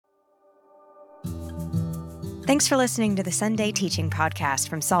Thanks for listening to the Sunday Teaching Podcast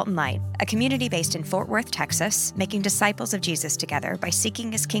from Salt and Light, a community based in Fort Worth, Texas, making disciples of Jesus together by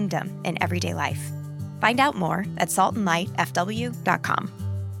seeking his kingdom in everyday life. Find out more at saltandlightfw.com.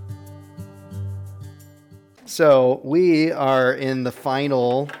 So we are in the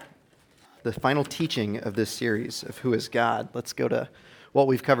final teaching of this series of Who is God. Let's go to what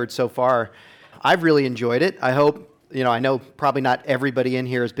we've covered so far. I've really enjoyed it. I hope, I know probably not everybody in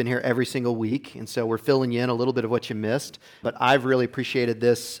here has been here every single week, and so we're filling you in a little bit of what you missed. But I've really appreciated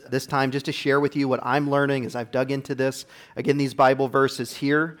this time just to share with you what I'm learning as I've dug into this. Again, these Bible verses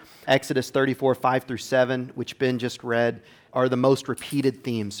here, Exodus 34, 5 through 7, which Ben just read, are the most repeated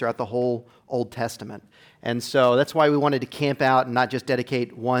themes throughout the whole Old Testament. And so that's why we wanted to camp out and not just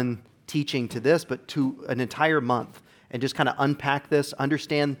dedicate one teaching to this, but to an entire month and just kind of unpack this,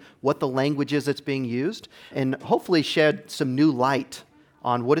 understand what the language is that's being used, and hopefully shed some new light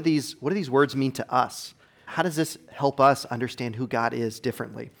on what do these words mean to us? How does this help us understand who God is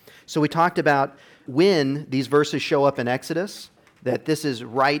differently? So we talked about when these verses show up in Exodus, that this is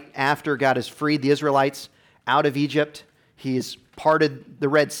right after God has freed the Israelites out of Egypt. He's parted the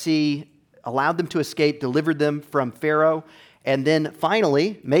Red Sea, allowed them to escape, delivered them from Pharaoh, and then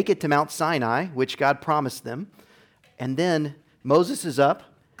finally make it to Mount Sinai, which God promised them. And then Moses is up,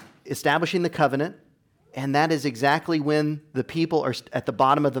 establishing the covenant, and that is exactly when the people are at the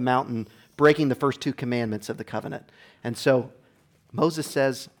bottom of the mountain breaking the first two commandments of the covenant. And so Moses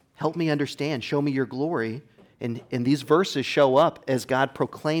says, help me understand, show me your glory. And these verses show up as God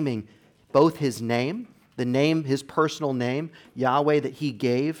proclaiming both his name, his personal name, Yahweh, that he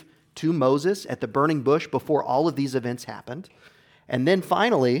gave to Moses at the burning bush before all of these events happened. And then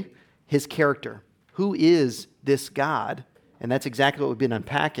finally, his character. Who is this God? And that's exactly what we've been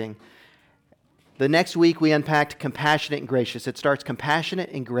unpacking. The next week we unpacked compassionate and gracious. It starts compassionate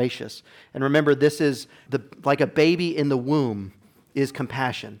and gracious. And remember, this is like a baby in the womb is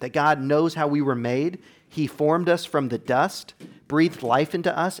compassion. That God knows how we were made. He formed us from the dust, breathed life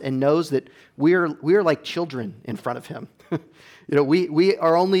into us, and knows that we're like children in front of him. We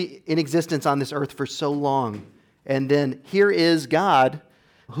are only in existence on this earth for so long. And then here is God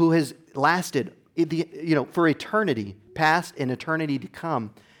who has lasted for eternity, past and eternity to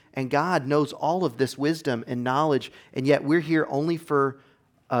come. And God knows all of this wisdom and knowledge, and yet we're here only for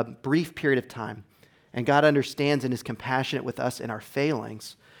a brief period of time. And God understands and is compassionate with us in our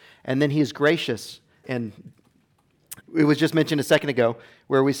failings. And then he is gracious. And it was just mentioned a second ago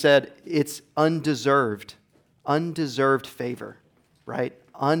where we said it's undeserved favor, right?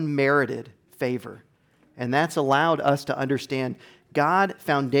 Unmerited favor. And that's allowed us to understand God,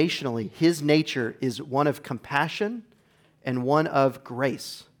 foundationally, his nature is one of compassion and one of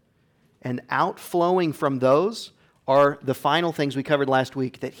grace. And outflowing from those are the final things we covered last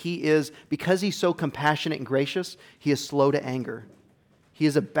week, that he is, because he's so compassionate and gracious, he is slow to anger. He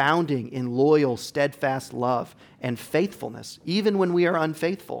is abounding in loyal, steadfast love and faithfulness, even when we are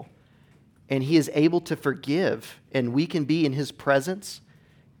unfaithful. And he is able to forgive, and we can be in his presence,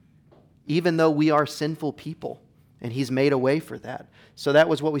 even though we are sinful people. And he's made a way for that. So that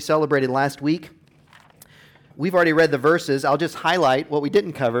was what we celebrated last week. We've already read the verses. I'll just highlight what we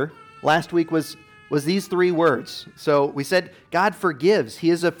didn't cover. Last week was these three words. So we said God forgives.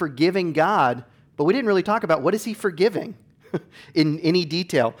 He is a forgiving God. But we didn't really talk about what is he forgiving in any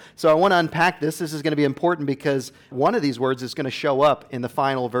detail. So I want to unpack this. This is going to be important because one of these words is going to show up in the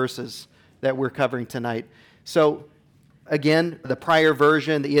final verses that we're covering tonight. So again, the prior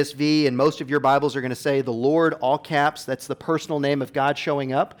version, the ESV, and most of your Bibles are going to say the Lord, all caps. That's the personal name of God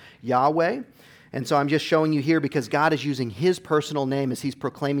showing up, Yahweh. And so I'm just showing you here because God is using his personal name as he's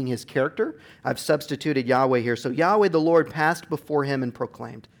proclaiming his character. I've substituted Yahweh here. So Yahweh, the Lord, passed before him and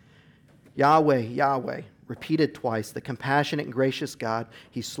proclaimed. Yahweh, Yahweh, repeated twice, the compassionate and gracious God.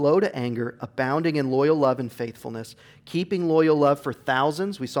 He's slow to anger, abounding in loyal love and faithfulness, keeping loyal love for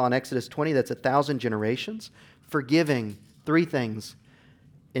thousands. We saw in Exodus 20, that's 1,000 generations. Forgiving three things: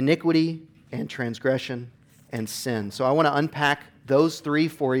 iniquity and transgression and sin. So I want to unpack those three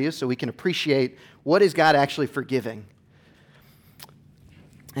for you so we can appreciate what is God actually forgiving.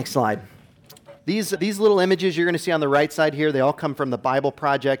 Next slide. These little images you're going to see on the right side here, they all come from the Bible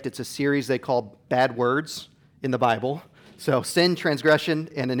Project. It's a series they call Bad Words in the Bible. So sin, transgression,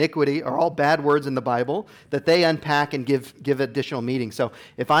 and iniquity are all bad words in the Bible that they unpack and give additional meaning. So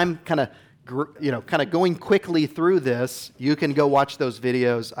if I'm kind of going quickly through this, you can go watch those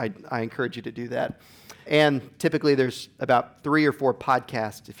videos. I encourage you to do that. And typically there's about 3 or 4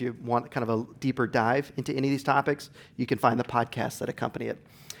 podcasts. If you want kind of a deeper dive into any of these topics, you can find the podcasts that accompany it.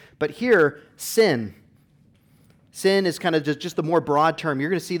 But here, sin. Sin is kind of just the more broad term. You're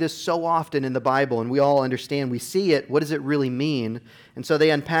going to see this so often in the Bible, and we all understand. We see it. What does it really mean? And so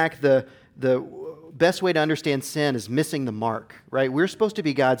they unpack the best way to understand sin is missing the mark, right? We're supposed to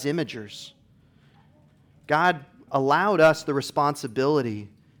be God's imagers. God allowed us the responsibility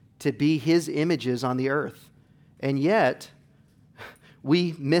to be His images on the earth. And yet,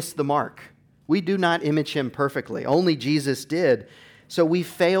 we miss the mark. We do not image Him perfectly. Only Jesus did. So we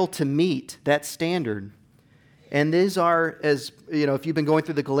fail to meet that standard. And these are, as you know, if you've been going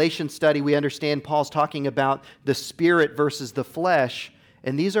through the Galatians study, we understand Paul's talking about the spirit versus the flesh.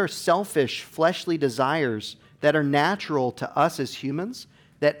 And these are selfish, fleshly desires that are natural to us as humans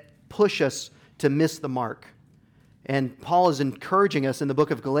that push us to miss the mark. And Paul is encouraging us in the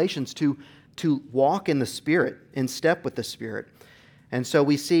book of Galatians to walk in the Spirit, in step with the Spirit. And so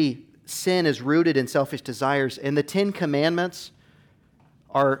we see sin is rooted in selfish desires. And the 10 Commandments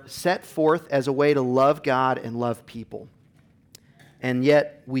are set forth as a way to love God and love people. And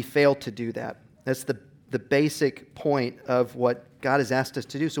yet we fail to do that. That's the basic point of what God has asked us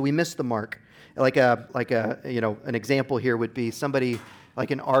to do. So we miss the mark. Like an example here would be somebody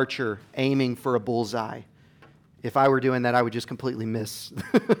like an archer aiming for a bullseye. If I were doing that, I would just completely miss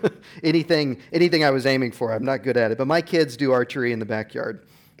anything I was aiming for. I'm not good at it. But my kids do archery in the backyard.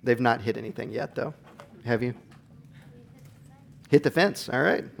 They've not hit anything yet, though. Have you? Hit the fence. All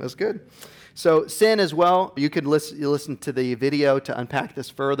right. That's good. So sin as well, you could listen to the video to unpack this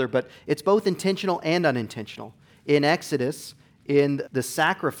further, but it's both intentional and unintentional. In Exodus, in the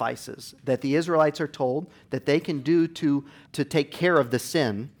sacrifices that the Israelites are told that they can do to take care of the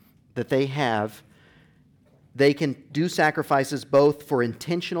sin that they have, they can do sacrifices both for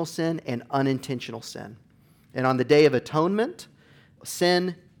intentional sin and unintentional sin. And on the Day of Atonement,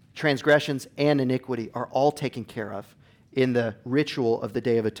 sin, transgressions, and iniquity are all taken care of in the ritual of the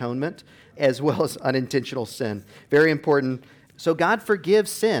Day of Atonement, as well as unintentional sin. Very important. So God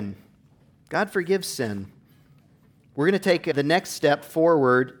forgives sin. God forgives sin. We're going to take the next step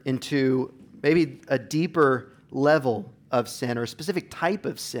forward into maybe a deeper level of sin, or a specific type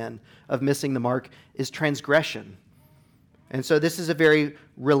of sin of missing the mark, is transgression. And so this is a very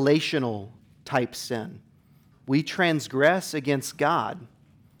relational type sin. We transgress against God.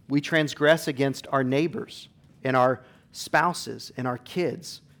 We transgress against our neighbors and our spouses and our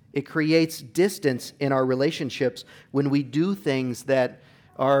kids. It creates distance in our relationships when we do things that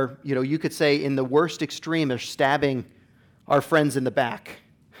are, you could say in the worst extreme, are stabbing our friends in the back,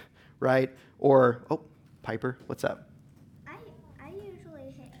 right? Or, Piper, what's up? I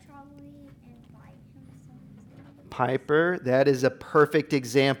usually hit Charlie and bite him sometimes. Piper, that is a perfect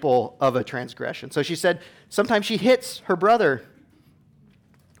example of a transgression. So she said sometimes she hits her brother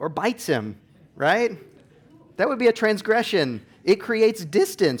or bites him, right? That would be a transgression. It creates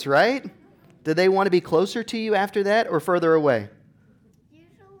distance, right? Do they want to be closer to you after that or further away?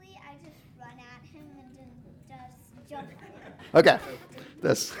 Usually I just run at him and then just jump at him. Okay,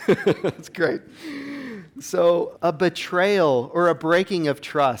 that's great. So a betrayal or a breaking of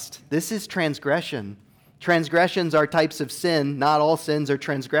trust, this is transgression. Transgressions are types of sin. Not all sins are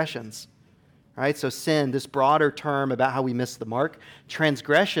transgressions. Right? So sin, this broader term about how we miss the mark.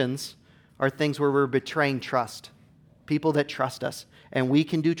 Transgressions are things where we're betraying trust. People that trust us. And we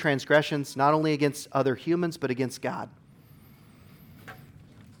can do transgressions not only against other humans, but against God.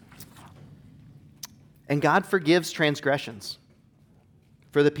 And God forgives transgressions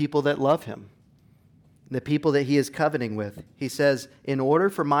for the people that love Him, the people that He is covenanting with. He says, in order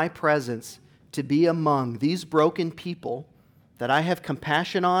for my presence to be among these broken people that I have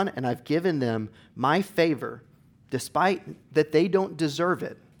compassion on and I've given them my favor, despite that they don't deserve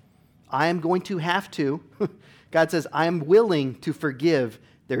it, I am going to have to, God says, I am willing to forgive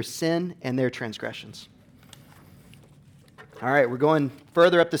their sin and their transgressions. All right, we're going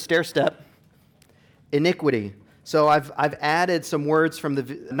further up the stair step. Iniquity. So I've added some words from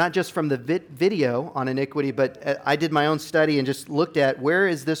not just from the video on iniquity, but I did my own study and just looked at where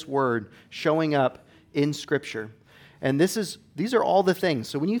is this word showing up in Scripture. And these are all the things.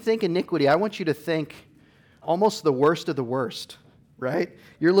 So when you think iniquity, I want you to think almost the worst of the worst, right?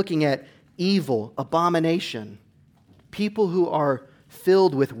 You're looking at evil, abomination, people who are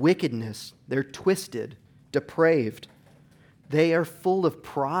filled with wickedness. They're twisted, depraved. They are full of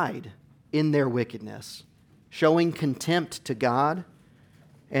pride in their wickedness, showing contempt to God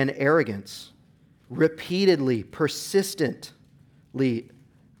and arrogance, repeatedly, persistently,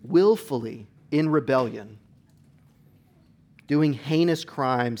 willfully in rebellion, doing heinous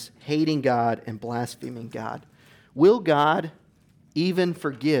crimes, hating God and blaspheming God. Will God even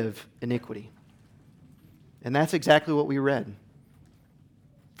forgive iniquity? And that's exactly what we read.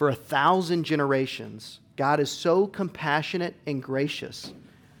 For 1,000 generations, God is so compassionate and gracious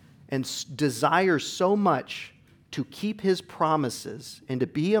and desires so much to keep his promises and to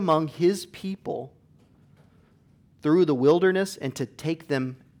be among his people through the wilderness and to take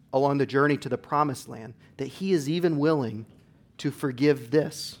them along the journey to the promised land, that he is even willing to forgive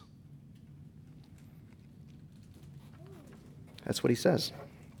this. That's what he says.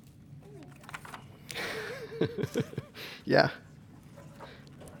 Yeah.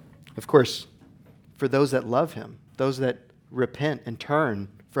 Of course, for those that love him, those that repent and turn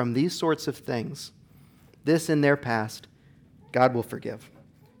from these sorts of things, this in their past, God will forgive.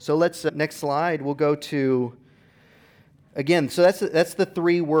 So let's, next slide, we'll go to, again, so that's the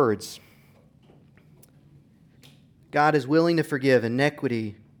three words. God is willing to forgive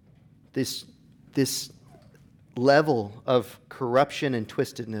iniquity, this level of corruption and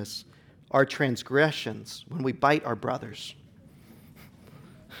twistedness, our transgressions, when we bite our brothers,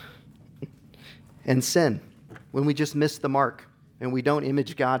 and sin, when we just miss the mark and we don't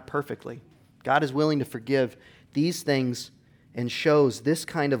image God perfectly. God is willing to forgive these things and shows this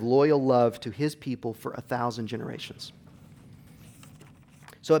kind of loyal love to his people for 1,000 generations.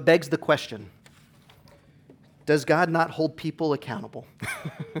 So it begs the question, does God not hold people accountable?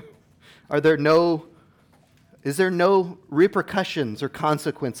 Is there no repercussions or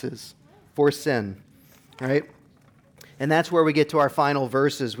consequences for sin? Right? And that's where we get to our final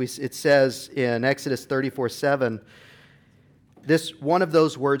verses. It says in Exodus 34:7, one of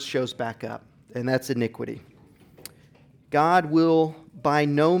those words shows back up, and that's iniquity. God will by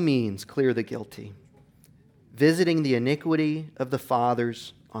no means clear the guilty, visiting the iniquity of the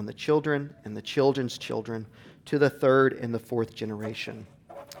fathers on the children and the children's children to the third and the fourth generation.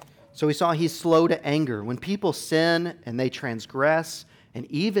 So we saw he's slow to anger. When people sin and they transgress, and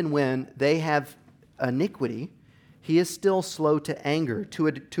even when they have iniquity, he is still slow to anger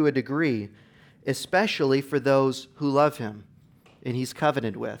to a degree, especially for those who love him and he's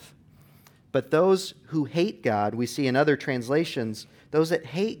covenanted with. But those who hate God, we see in other translations, those that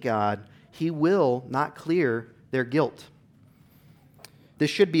hate God, he will not clear their guilt. This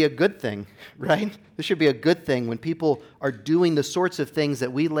should be a good thing, right? This should be a good thing when people are doing the sorts of things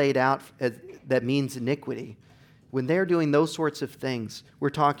that we laid out that means iniquity. When they're doing those sorts of things, we're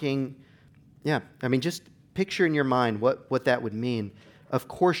talking, just picture in your mind what that would mean. Of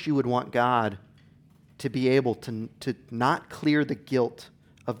course you would want God to be able to not clear the guilt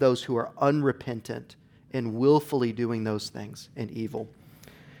of those who are unrepentant and willfully doing those things and evil.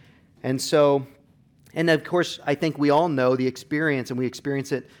 And of course, I think we all know the experience, and we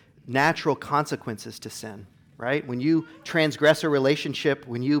experience it, natural consequences to sin, right? When you transgress a relationship,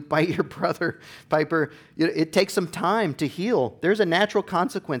 when you bite your brother, Piper, it takes some time to heal. There's a natural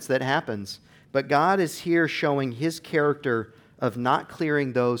consequence that happens. But God is here showing his character of not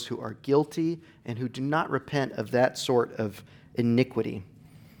clearing those who are guilty and who do not repent of that sort of iniquity.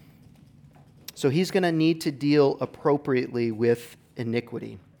 So he's going to need to deal appropriately with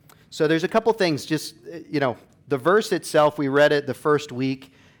iniquity. So there's a couple things, the verse itself, we read it the first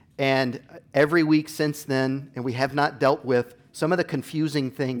week, and every week since then, and we have not dealt with some of the confusing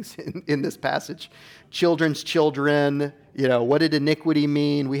things in this passage. Children's children, what did iniquity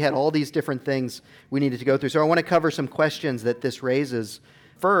mean? We had all these different things we needed to go through. So I want to cover some questions that this raises.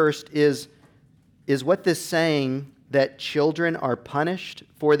 First is what this saying that children are punished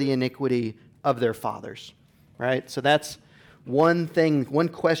for the iniquity of their fathers, right? So that's one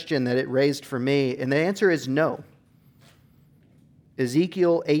question that it raised for me, and the answer is no.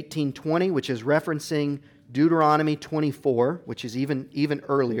 Ezekiel 18:20, which is referencing Deuteronomy 24, which is even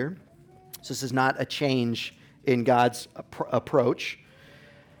earlier. So this is not a change in God's approach.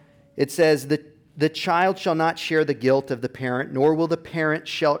 It says that the child shall not share the guilt of the parent, nor will the parent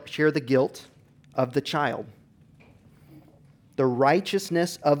share the guilt of the child. The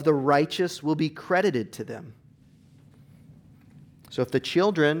righteousness of the righteous will be credited to them. So if the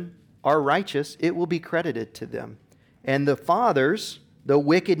children are righteous, it will be credited to them. And the fathers, the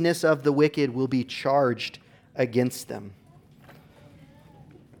wickedness of the wicked will be charged against them.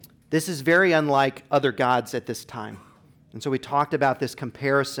 This is very unlike other gods at this time. And so we talked about this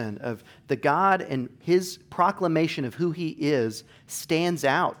comparison of the God, and his proclamation of who he is stands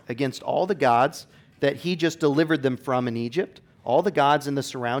out against all the gods that he just delivered them from in Egypt, all the gods in the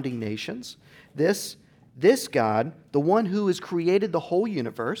surrounding nations. This God, the one who has created the whole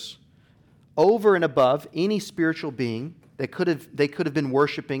universe, over and above any spiritual being that they could have been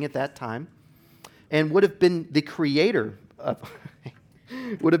worshiping at that time, and would have been the creator of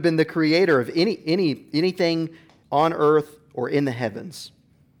anything on earth or in the heavens.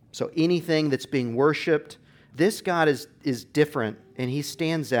 So anything that's being worshiped, This God is different, and he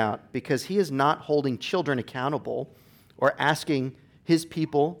stands out because he is not holding children accountable or asking his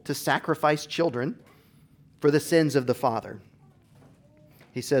people to sacrifice children for the sins of the father.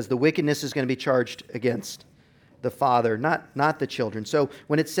 He says the wickedness is going to be charged against the father, not the children. So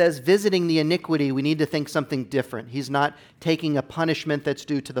when it says visiting the iniquity, we need to think something different. He's not taking a punishment that's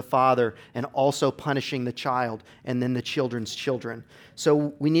due to the father and also punishing the child and then the children's children.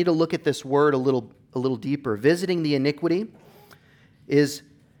 So we need to look at this word a little deeper. Visiting the iniquity is,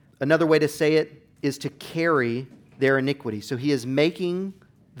 another way to say it, is to carry their iniquity. So he is making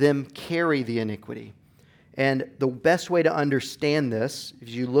them carry the iniquity. And the best way to understand this, if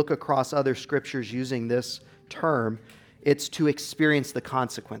you look across other scriptures using this term, it's to experience the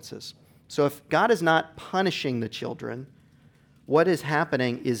consequences. So if God is not punishing the children, what is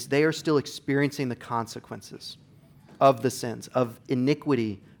happening is they are still experiencing the consequences of the sins, of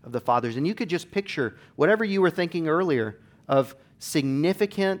iniquity of the fathers. And you could just picture whatever you were thinking earlier of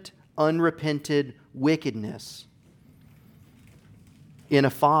significant, unrepented wickedness in a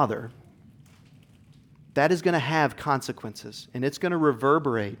father. That is going to have consequences, and it's going to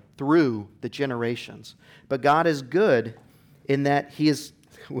reverberate through the generations. But God is good in that he is,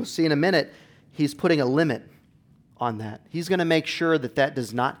 we'll see in a minute, he's putting a limit on that. He's going to make sure that that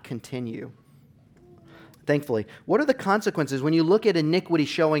does not continue. Thankfully. What are the consequences? When you look at iniquity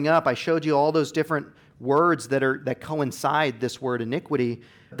showing up, I showed you all those different words that coincide this word iniquity.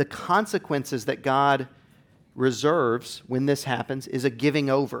 The consequences that God reserves when this happens is a giving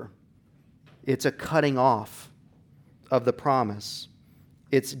over. It's a cutting off of the promise.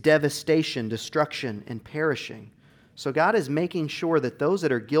 It's devastation, destruction, and perishing. So God is making sure that those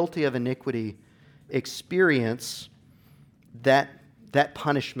that are guilty of iniquity experience that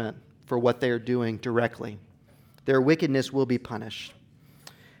punishment for what they are doing directly. Their wickedness will be punished.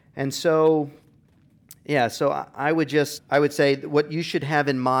 And so, I would say what you should have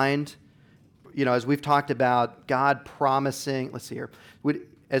in mind, as we've talked about God promising, let's see here,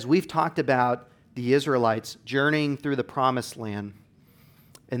 as we've talked about the Israelites journeying through the promised land,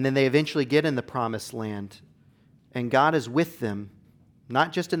 and then they eventually get in the promised land, and God is with them,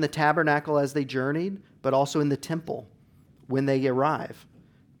 not just in the tabernacle as they journeyed, but also in the temple when they arrive.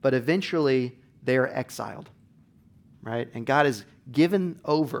 But eventually they are exiled, right? And God is given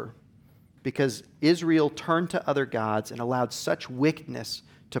over because Israel turned to other gods and allowed such wickedness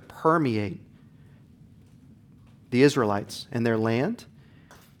to permeate the Israelites and their land,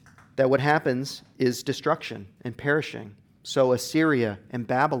 that what happens is destruction and perishing. So Assyria and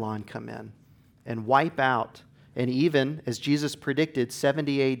Babylon come in and wipe out, and even, as Jesus predicted,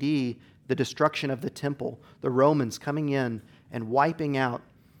 70 AD, the destruction of the temple, the Romans coming in and wiping out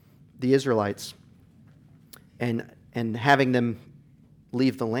the Israelites and having them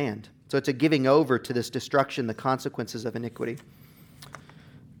leave the land. So it's a giving over to this destruction, the consequences of iniquity.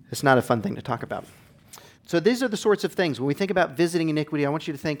 It's not a fun thing to talk about. So these are the sorts of things. When we think about visiting iniquity, I want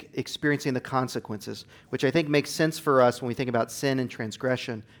you to think experiencing the consequences, which I think makes sense for us when we think about sin and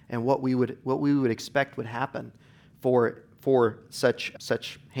transgression and what we would expect would happen for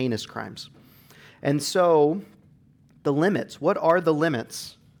such heinous crimes. And so the limits, what are the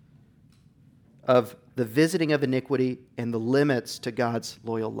limits of the visiting of iniquity and the limits to God's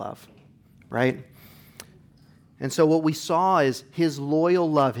loyal love, right? And so what we saw is his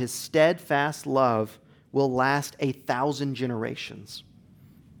loyal love, his steadfast love will last 1,000 generations,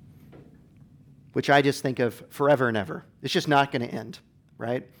 which I just think of forever and ever. It's just not going to end,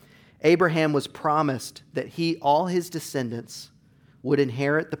 right? Abraham was promised that all his descendants would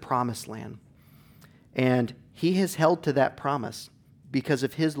inherit the promised land. And he has held to that promise because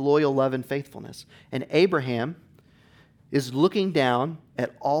of his loyal love and faithfulness. And Abraham is looking down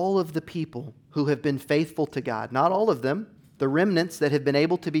at all of the people who have been faithful to God. Not all of them, the remnants that have been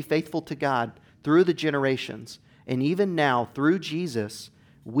able to be faithful to God through the generations. And even now, through Jesus,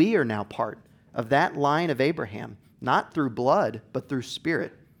 we are now part of that line of Abraham, not through blood, but through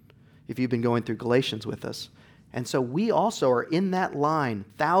spirit, if you've been going through Galatians with us. And so we also are in that line,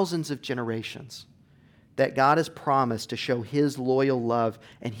 thousands of generations, that God has promised to show his loyal love,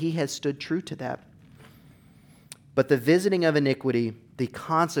 and he has stood true to that. But the visiting of iniquity, the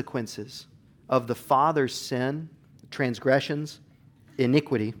consequences of the father's sin, transgressions,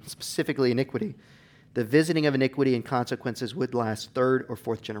 iniquity, specifically iniquity, the visiting of iniquity and consequences would last third or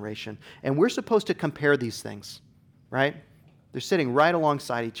fourth generation. And we're supposed to compare these things, right? They're sitting right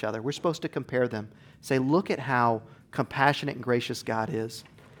alongside each other. We're supposed to compare them. Say, look at how compassionate and gracious God is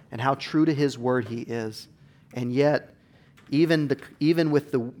and how true to his word he is. And yet, even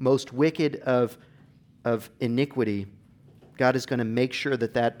with the most wicked of iniquity, God is going to make sure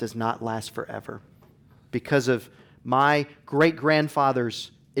that does not last forever. because of my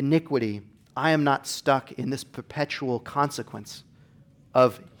great-grandfather's iniquity, I am not stuck in this perpetual consequence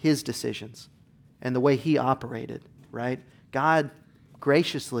of his decisions and the way he operated, right? God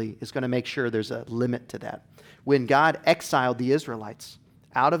graciously is going to make sure there's a limit to that. When God exiled the Israelites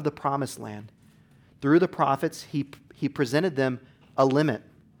out of the promised land, through the prophets, he presented them a limit.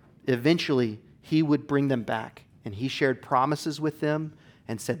 Eventually, he would bring them back, and he shared promises with them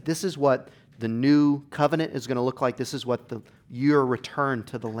and said, this is what the new covenant is going to look like. This is what your return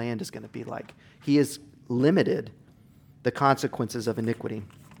to the land is going to be like. He has limited the consequences of iniquity.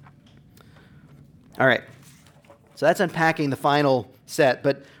 All right. So that's unpacking the final set.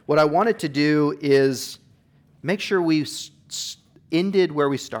 But what I wanted to do is make sure we ended where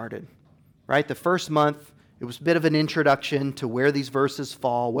we started, right? The first month, it was a bit of an introduction to where these verses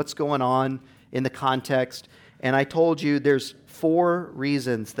fall, what's going on in the context. And I told you there's 4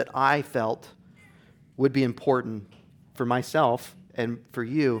 reasons that I felt would be important for myself and for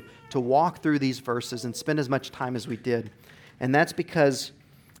you to walk through these verses and spend as much time as we did. And that's because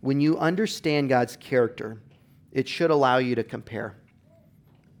when you understand God's character, it should allow you to compare,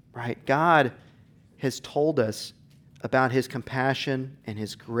 right? God has told us about his compassion and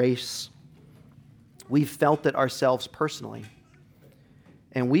his grace. We've felt it ourselves personally.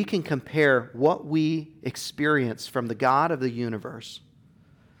 And we can compare what we experience from the God of the universe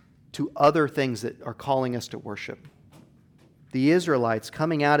to other things that are calling us to worship. The Israelites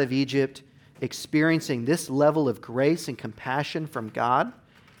coming out of Egypt, experiencing this level of grace and compassion from God,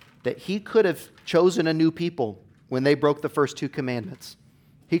 that he could have chosen a new people when they broke the first 2 commandments.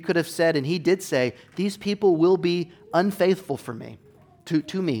 He could have said, and he did say, these people will be unfaithful for me,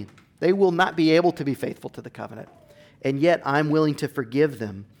 to me. They will not be able to be faithful to the covenant. And yet I'm willing to forgive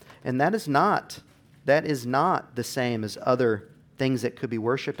them. And that is not the same as other things that could be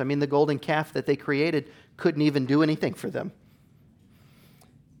worshipped. I mean, the golden calf that they created couldn't even do anything for them.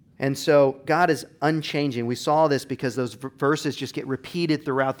 And so God is unchanging. We saw this because those verses just get repeated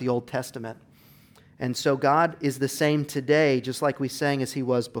throughout the Old Testament. And so God is the same today, just like we sang, as he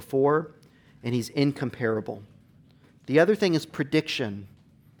was before, and he's incomparable. The other thing is prediction,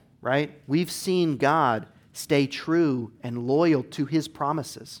 right? We've seen God stay true and loyal to his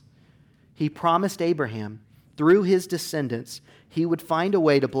promises. He promised Abraham, through his descendants, he would find a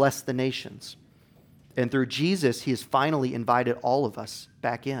way to bless the nations. And through Jesus, he has finally invited all of us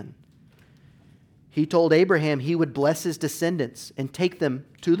back in. He told Abraham he would bless his descendants and take them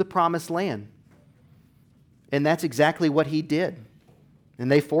to the promised land. And that's exactly what he did. And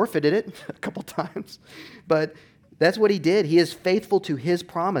they forfeited it a couple times. But that's what he did. He is faithful to his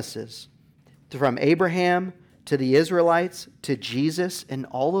promises. From Abraham to the Israelites to Jesus and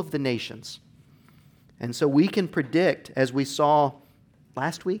all of the nations. And so we can predict, as we saw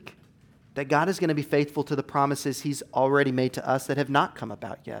last week, that God is going to be faithful to the promises he's already made to us that have not come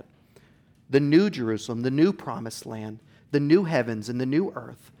about yet. The new Jerusalem, the new promised land, the new heavens and the new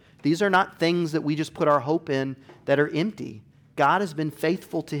earth. These are not things that we just put our hope in that are empty. God has been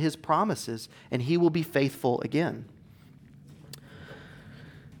faithful to his promises, and he will be faithful again.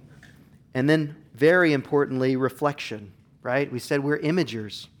 And then, very importantly, reflection, right? We said we're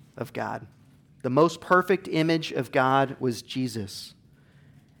imagers of God. The most perfect image of God was Jesus.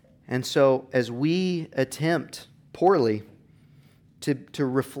 And so as we attempt poorly to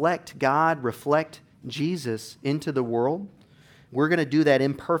reflect God, reflect Jesus into the world, we're going to do that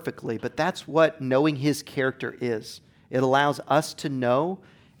imperfectly. But that's what knowing his character is. It allows us to know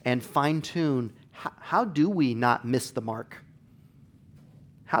and fine-tune how do we not miss the mark?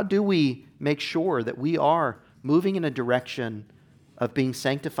 How do we make sure that we are moving in a direction of being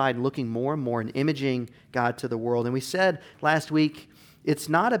sanctified and looking more and more and imaging God to the world? And we said last week, it's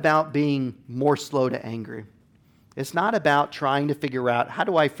not about being more slow to anger. It's not about trying to figure out, how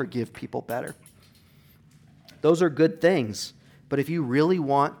do I forgive people better? Those are good things. But if you really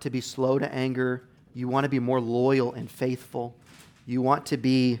want to be slow to anger, you want to be more loyal and faithful, you want to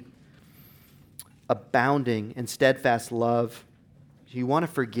be abounding in steadfast love, you want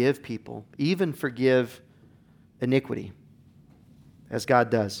to forgive people, even forgive iniquity, as God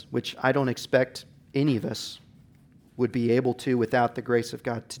does, which I don't expect any of us would be able to without the grace of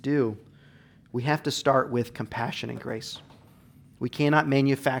God to do. We have to start with compassion and grace. We cannot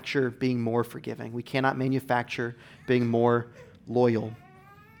manufacture being more forgiving. We cannot manufacture being more loyal.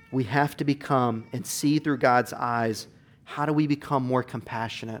 We have to become and see through God's eyes, how do we become more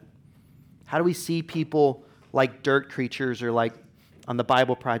compassionate? How do we see people like dirt creatures, or like on the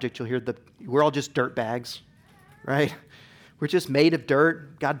Bible Project, you'll hear we're all just dirt bags, right? We're just made of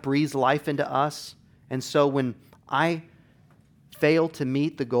dirt. God breathes life into us. And so when I fail to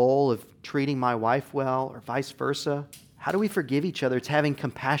meet the goal of treating my wife well or vice versa, how do we forgive each other? It's having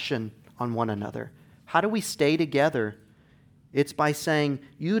compassion on one another. How do we stay together? It's by saying,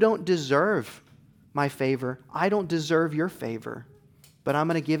 you don't deserve my favor. I don't deserve your favor. But I'm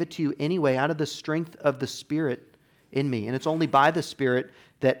going to give it to you anyway out of the strength of the Spirit in me. And it's only by the Spirit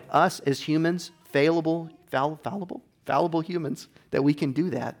that us as humans, fallible humans, that we can do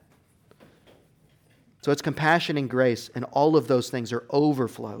that. So it's compassion and grace, and all of those things are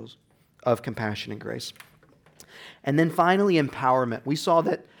overflows of compassion and grace. And then finally, empowerment. We saw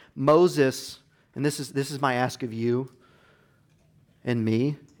that Moses, and this is my ask of you and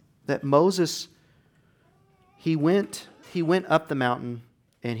me, that Moses, he went up the mountain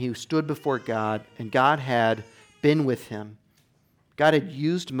and he stood before God, and God had been with him. God had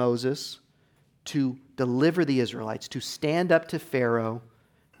used Moses to deliver the Israelites, to stand up to Pharaoh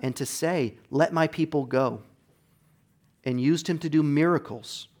and to say, let my people go, and used him to do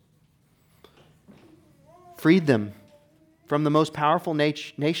miracles, freed them from the most powerful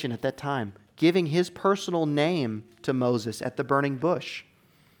nation at that time, giving his personal name to Moses at the burning bush.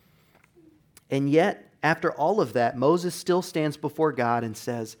 And yet, after all of that, Moses still stands before God and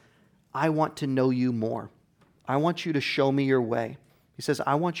says, I want to know you more. I want you to show me your way. He says,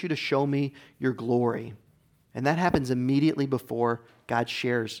 I want you to show me your glory. And that happens immediately before God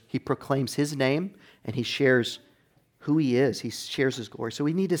shares. He proclaims his name and he shares who he is. He shares his glory. So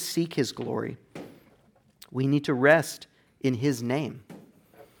we need to seek his glory. We need to rest in his name.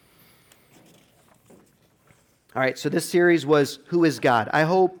 All right, so this series was Who is God? I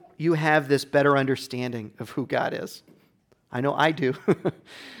hope you have this better understanding of who God is. I know I do.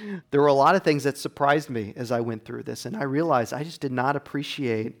 There were a lot of things that surprised me as I went through this, and I realized I just did not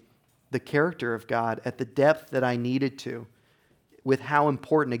appreciate the character of God at the depth that I needed to, with how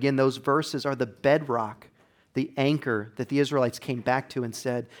important, again, those verses are the bedrock, the anchor that the Israelites came back to and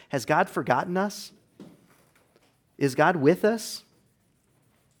said, has God forgotten us? Is God with us?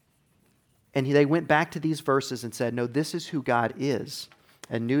 And they went back to these verses and said, no, this is who God is,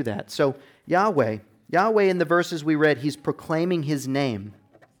 and knew that. So Yahweh in the verses we read, he's proclaiming his name.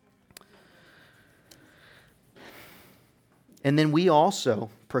 And then we also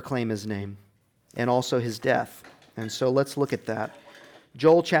proclaim his name and also his death. And so let's look at that.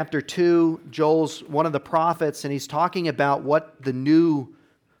 Joel chapter 2, Joel's one of the prophets, and he's talking about what the new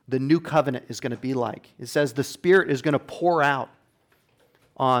covenant is going to be like. It says the Spirit is going to pour out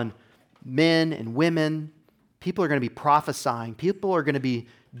on men and women. People are going to be prophesying. People are going to be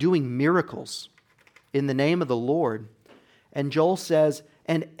doing miracles in the name of the Lord. And Joel says,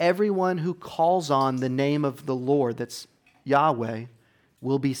 and everyone who calls on the name of the Lord, that's Yahweh,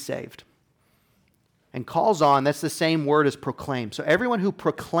 will be saved. And calls on, that's the same word as proclaim. So everyone who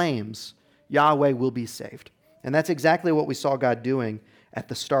proclaims Yahweh will be saved. And that's exactly what we saw God doing at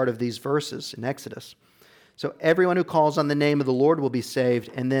the start of these verses in Exodus. So everyone who calls on the name of the Lord will be saved.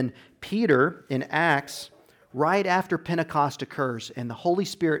 And then Peter in Acts, right after Pentecost occurs, and the Holy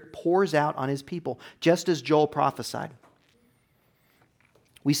Spirit pours out on his people, just as Joel prophesied.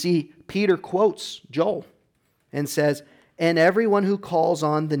 We see Peter quotes Joel and says, and everyone who calls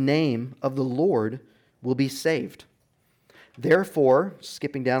on the name of the Lord will be saved. Therefore,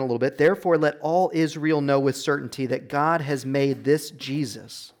 skipping down a little bit, therefore let all Israel know with certainty that God has made this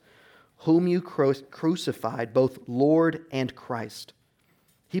Jesus, whom you crucified, both Lord and Christ.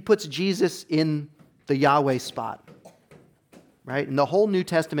 He puts Jesus in the Yahweh spot, right? In the whole New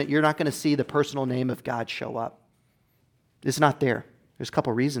Testament, you're not going to see the personal name of God show up. It's not there. There's a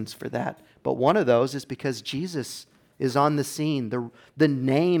couple reasons for that. But one of those is because Jesus is on the scene. The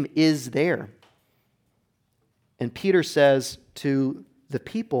name is there. And Peter says to the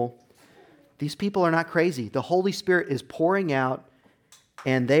people, these people are not crazy. The Holy Spirit is pouring out,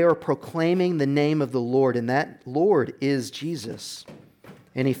 and they are proclaiming the name of the Lord, and that Lord is Jesus.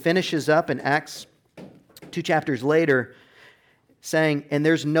 And he finishes up in Acts 2 chapters later saying, and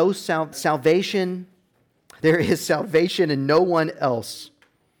there's no salvation, there is salvation in no one else,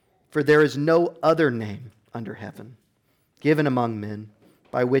 for there is no other name under heaven given among men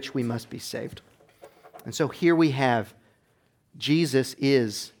by which we must be saved. And so here we have Jesus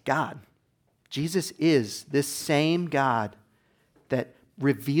is God. Jesus is this same God that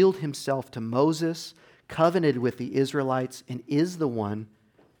revealed himself to Moses, covenanted with the Israelites, and is the one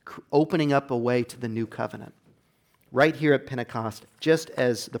opening up a way to the new covenant. Right here at Pentecost, just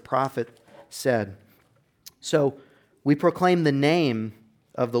as the prophet said. So we proclaim the name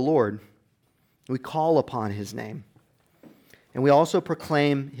of the Lord. We call upon his name. And we also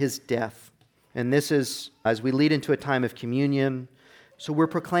proclaim his death. And this is as we lead into a time of communion. So we're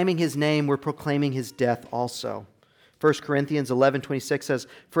proclaiming his name, we're proclaiming his death also. 1 Corinthians 11:26 says,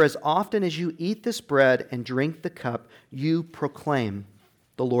 "For as often as you eat this bread and drink the cup, you proclaim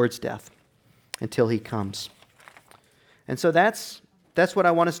the Lord's death until he comes." And so that's what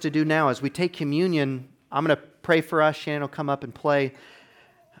I want us to do now. As we take communion, I'm going to pray for us. Shannon will come up and play.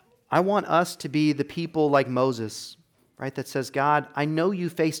 I want us to be the people like Moses, right, that says, God, I know you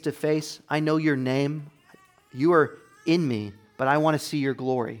face to face. I know your name. You are in me, but I want to see your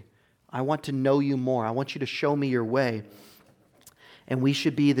glory. I want to know you more. I want you to show me your way. And we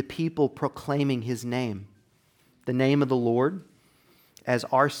should be the people proclaiming his name, the name of the Lord as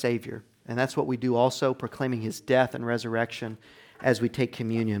our Savior. And that's what we do also, proclaiming his death and resurrection as we take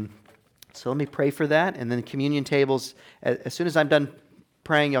communion. So let me pray for that. And then communion tables, as soon as I'm done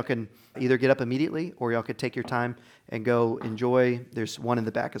praying, y'all can either get up immediately or y'all could take your time and go enjoy. There's one in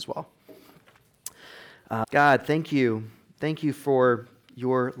the back as well. God, thank you. Thank you for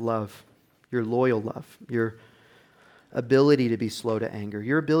your love, your loyal love, your ability to be slow to anger,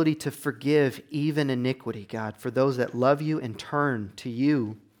 your ability to forgive even iniquity, God, for those that love you and turn to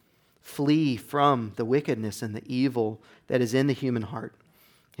you, flee from the wickedness and the evil that is in the human heart.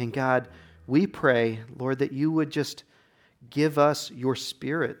 And God, we pray, Lord, that you would just give us your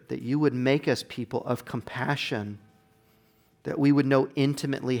Spirit, that you would make us people of compassion, that we would know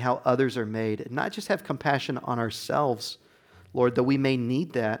intimately how others are made, and not just have compassion on ourselves, Lord, though we may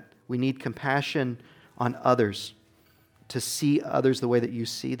need that. We need compassion on others, to see others the way that you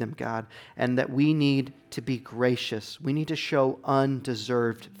see them, God, and that we need to be gracious. We need to show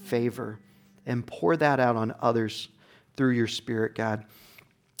undeserved favor and pour that out on others through your Spirit, God.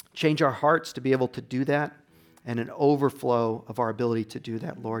 Change our hearts to be able to do that and an overflow of our ability to do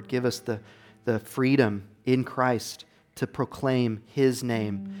that, Lord. Give us the freedom in Christ to proclaim his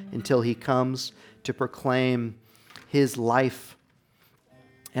name until he comes, to proclaim his life,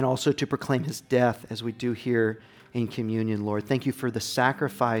 and also to proclaim his death as we do here in communion, Lord. Thank you for the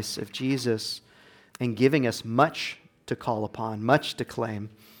sacrifice of Jesus and giving us much to call upon, much to claim.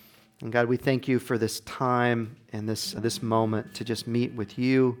 And God, we thank you for this time and this moment to just meet with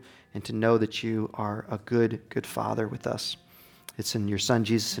you and to know that you are a good, good Father with us. It's in your Son,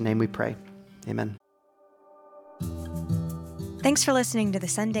 Jesus' name we pray. Amen. Thanks for listening to the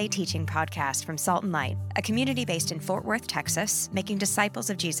Sunday Teaching Podcast from Salt and Light, a community based in Fort Worth, Texas, making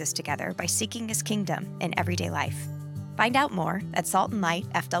disciples of Jesus together by seeking his kingdom in everyday life. Find out more at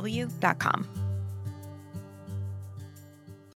saltandlightfw.com.